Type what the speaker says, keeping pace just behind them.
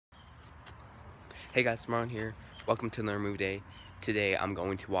Hey guys, Marlon here. Welcome to another movie day. Today I'm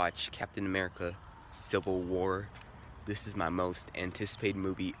going to watch Captain America Civil War. This is my most anticipated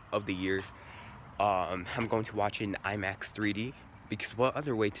movie of the year. I'm going to watch it in IMAX 3D because what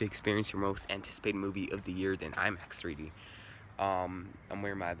other way to experience your most anticipated movie of the year than IMAX 3D? I'm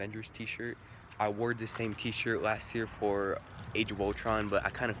wearing my Avengers t-shirt. I wore the same t-shirt last year for Age of Ultron, but I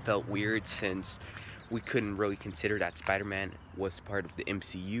kind of felt weird since we couldn't really consider that Spider-Man was part of the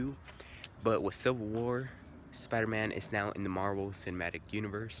MCU. But with Civil War, Spider-Man is now in the Marvel Cinematic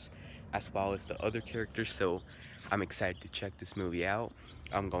Universe, as well as the other characters, so I'm excited to check this movie out.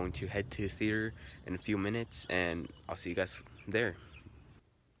 I'm going to head to the theater in a few minutes, and I'll see you guys there.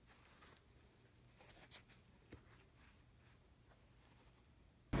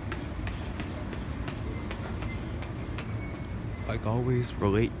 Like always, we're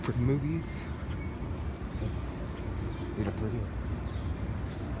late for the movies, so need to hurry up.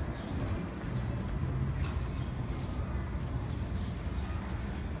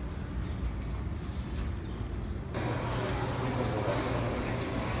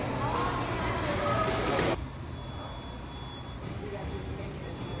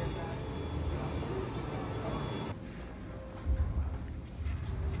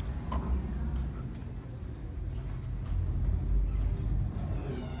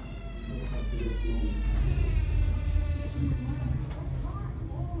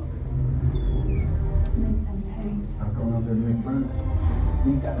 Not going out there to make friends.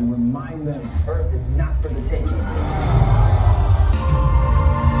 We've got to remind them Earth is not for the taking.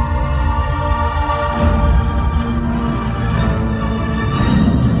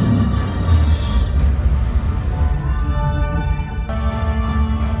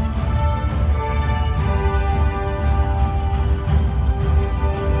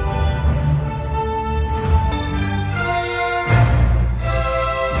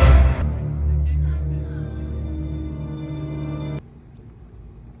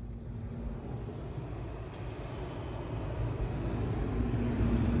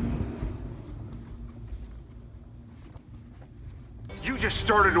 You just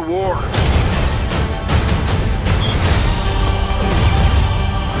started a war.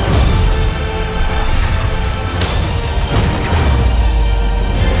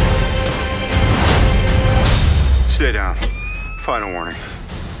 Stay down. Final warning.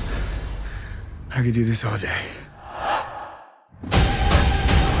 I could do this all day.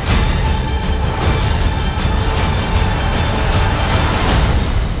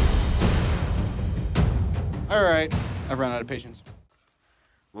 All right, I've run out of patience.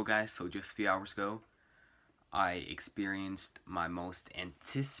 Well guys, so just a few hours ago, I experienced my most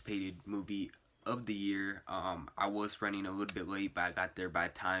anticipated movie of the year. I was running a little bit late, but I got there by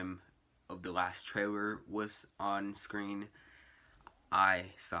the time of the last trailer was on screen. I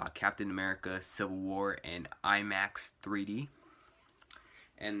saw Captain America Civil War in IMAX 3D.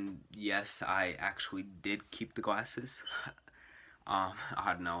 And yes, I actually did keep the glasses. I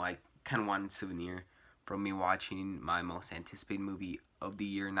don't know, I kind of wanted a souvenir from me watching my most anticipated movie of the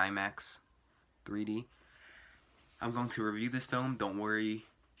year in IMAX 3D. I'm going to review this film. Don't worry,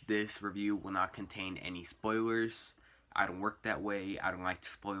 this review will not contain any spoilers. I don't work that way. I don't like to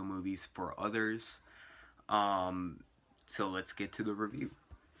spoil movies for others. So let's get to the review.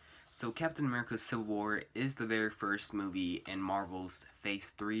 So Captain America Civil War is the very first movie in Marvel's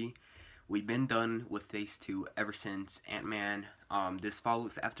Phase 3. We've been done with Phase 2 ever since Ant-Man. This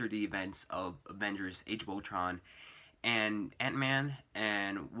follows after the events of Avengers Age of Ultron and Ant-Man.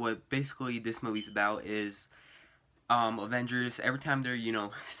 And what basically this movie's about is Avengers, every time they're,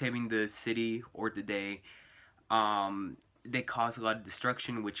 saving the city or the day, they cause a lot of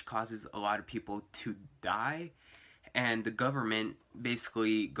destruction, which causes a lot of people to die. And the government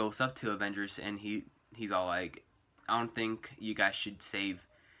basically goes up to Avengers and he's all like, I don't think you guys should save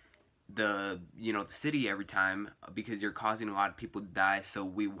the city every time because you're causing a lot of people to die, so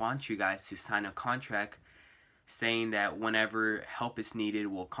we want you guys to sign a contract saying that whenever help is needed,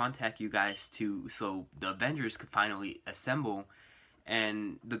 we'll contact you guys so the Avengers could finally assemble.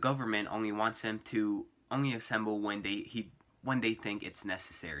 And the government only wants them to only assemble when they think it's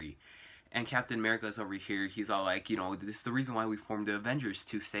necessary. And Captain America's over here, he's all like, this is the reason why we formed the Avengers,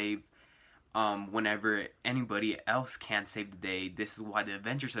 to save whenever anybody else can't save the day. This is what the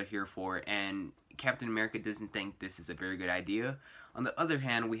Avengers are here for. And Captain America doesn't think this is a very good idea. On the other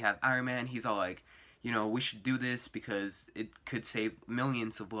hand, we have Iron Man. He's all like, we should do this because it could save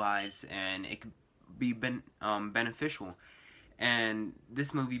millions of lives and it could be beneficial. And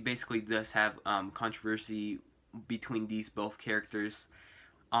this movie basically does have controversy between these both characters,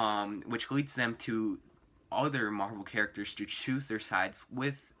 which leads them to other Marvel characters to choose their sides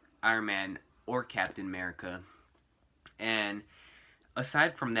with Iron Man or Captain America. And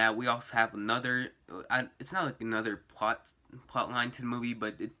aside from that, we also have another, it's not like another plot line to the movie,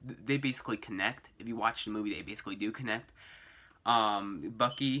 but they basically connect. If you watch the movie, they basically do connect.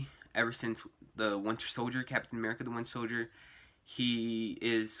 Bucky, ever since the Winter Soldier, Captain America the Winter Soldier, he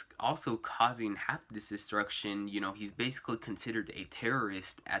is also causing half this destruction. You know, he's basically considered a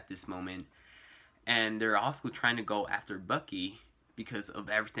terrorist at this moment. And they're also trying to go after Bucky because of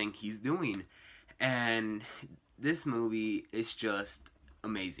everything he's doing. And this movie is just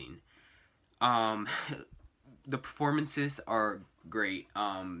amazing. The performances are great.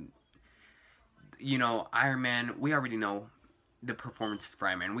 You know, Iron Man, we already know the performances for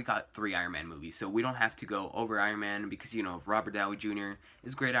Iron Man. We got 3 Iron Man movies, so we don't have to go over Iron Man because, you know, Robert Downey Jr.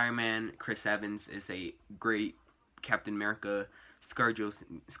 is great Iron Man. Chris Evans is a great Captain America.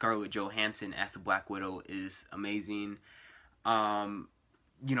 Scarlett Johansson as the Black Widow is amazing.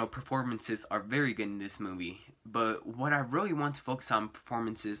 You know, performances are very good in this movie. But what I really want to focus on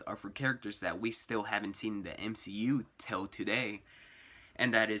performances are for characters that we still haven't seen in the MCU till today.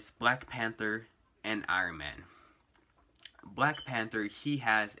 And that is Black Panther and Iron Man. Black Panther, he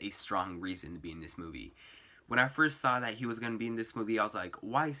has a strong reason to be in this movie. When I first saw that he was going to be in this movie, I was like,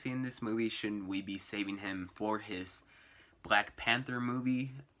 why is he in this movie? Shouldn't we be saving him for his Black Panther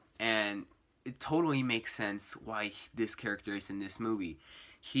movie? And it totally makes sense why this character is in this movie.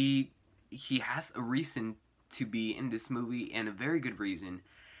 He has a reason to be in this movie, and a very good reason.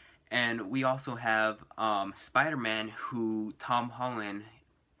 And we also have Spider-Man, who Tom Holland,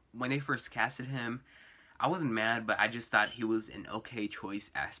 when they first casted him, I wasn't mad, but I just thought he was an okay choice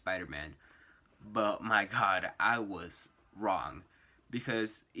as Spider-Man. But my god, I was wrong.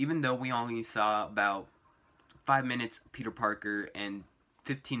 Because even though we only saw about 5 minutes of Peter Parker and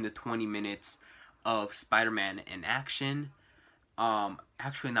 15 to 20 minutes of Spider-Man in action,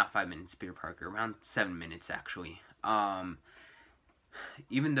 actually not 5 minutes Peter Parker, around 7 minutes actually.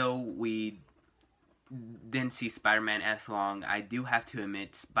 Even though we didn't see Spider-Man as long, I do have to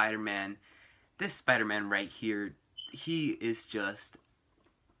admit, this Spider-Man right here, he is just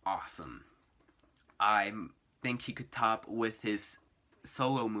awesome. I think he could top with his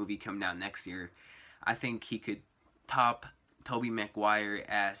solo movie coming out next year. I think he could top Tobey Maguire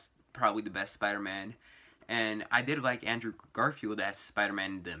as probably the best Spider-Man. And I did like Andrew Garfield as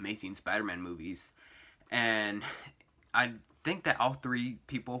Spider-Man in the Amazing Spider-Man movies. And I think that all 3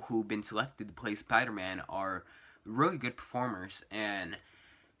 people who've been selected to play Spider-Man are really good performers. And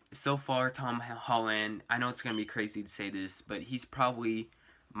so far, Tom Holland, I know it's going to be crazy to say this, but he's probably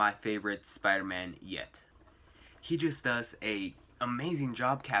my favorite Spider-Man yet. He just does a amazing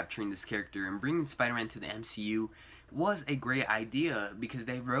job capturing this character, and bringing Spider-Man to the MCU was a great idea because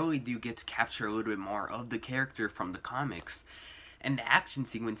they really do get to capture a little bit more of the character from the comics. And the action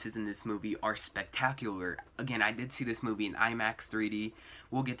sequences in this movie are spectacular. Again, I did see this movie in IMAX 3D.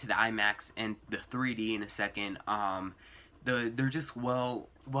 We'll get to the IMAX and the 3D in a second. They're just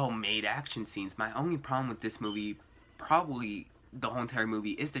well-made action scenes. My only problem with this movie, probably the whole entire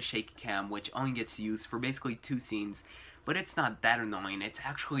movie, is the shaky cam, which only gets used for basically 2 scenes. But it's not that annoying. It's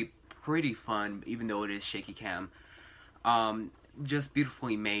actually pretty fun, even though it is shaky cam. Just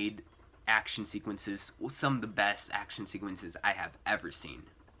beautifully made action sequences, some of the best action sequences I have ever seen.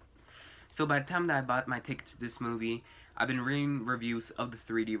 So by the time that I bought my ticket to this movie, I've been reading reviews of the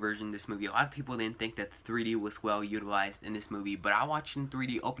 3D version of this movie. A lot of people didn't think that the 3D was well utilized in this movie, but I watched in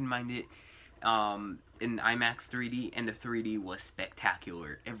 3D open-minded in IMAX 3D, and the 3D was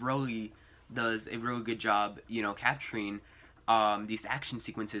spectacular. It really does a really good job, you know, capturing these action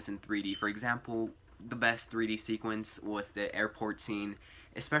sequences in 3D. For example, the best 3D sequence was the airport scene,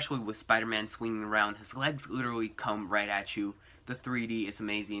 especially with Spider-Man swinging around. His legs literally come right at you. The 3D is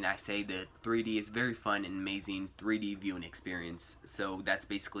amazing. I say the 3D is very fun and amazing 3D viewing experience. So that's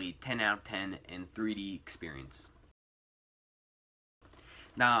basically 10 out of 10 in 3D experience.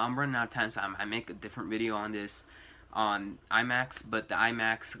 Now I'm running out of time, so I make a different video on this on IMAX, but the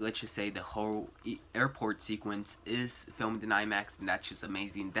IMAX, let's just say the whole airport sequence is filmed in IMAX, and that's just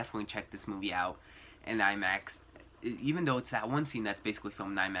amazing. Definitely check this movie out in IMAX. Even though it's that one scene that's basically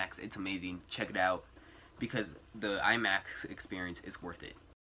filmed in IMAX, it's amazing. Check it out because the IMAX experience is worth it.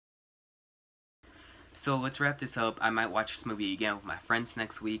 So let's wrap this up. I might watch this movie again with my friends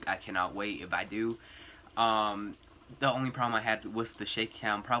next week. I cannot wait if I do. The only problem I had was the shake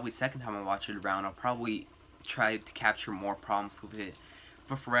cam. Probably second time I watch it around, I'll probably try to capture more problems with it.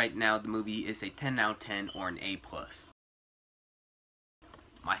 But for right now, the movie is a 10 out of 10 or an A+.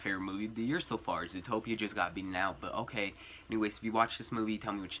 My favorite movie of the year so far. Zootopia just got beaten out, but okay. Anyways, if you watch this movie,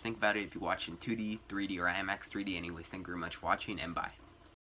 tell me what you think about it. If you watch it in 2D, 3D, or IMAX 3D. Anyways, thank you very much for watching, and bye.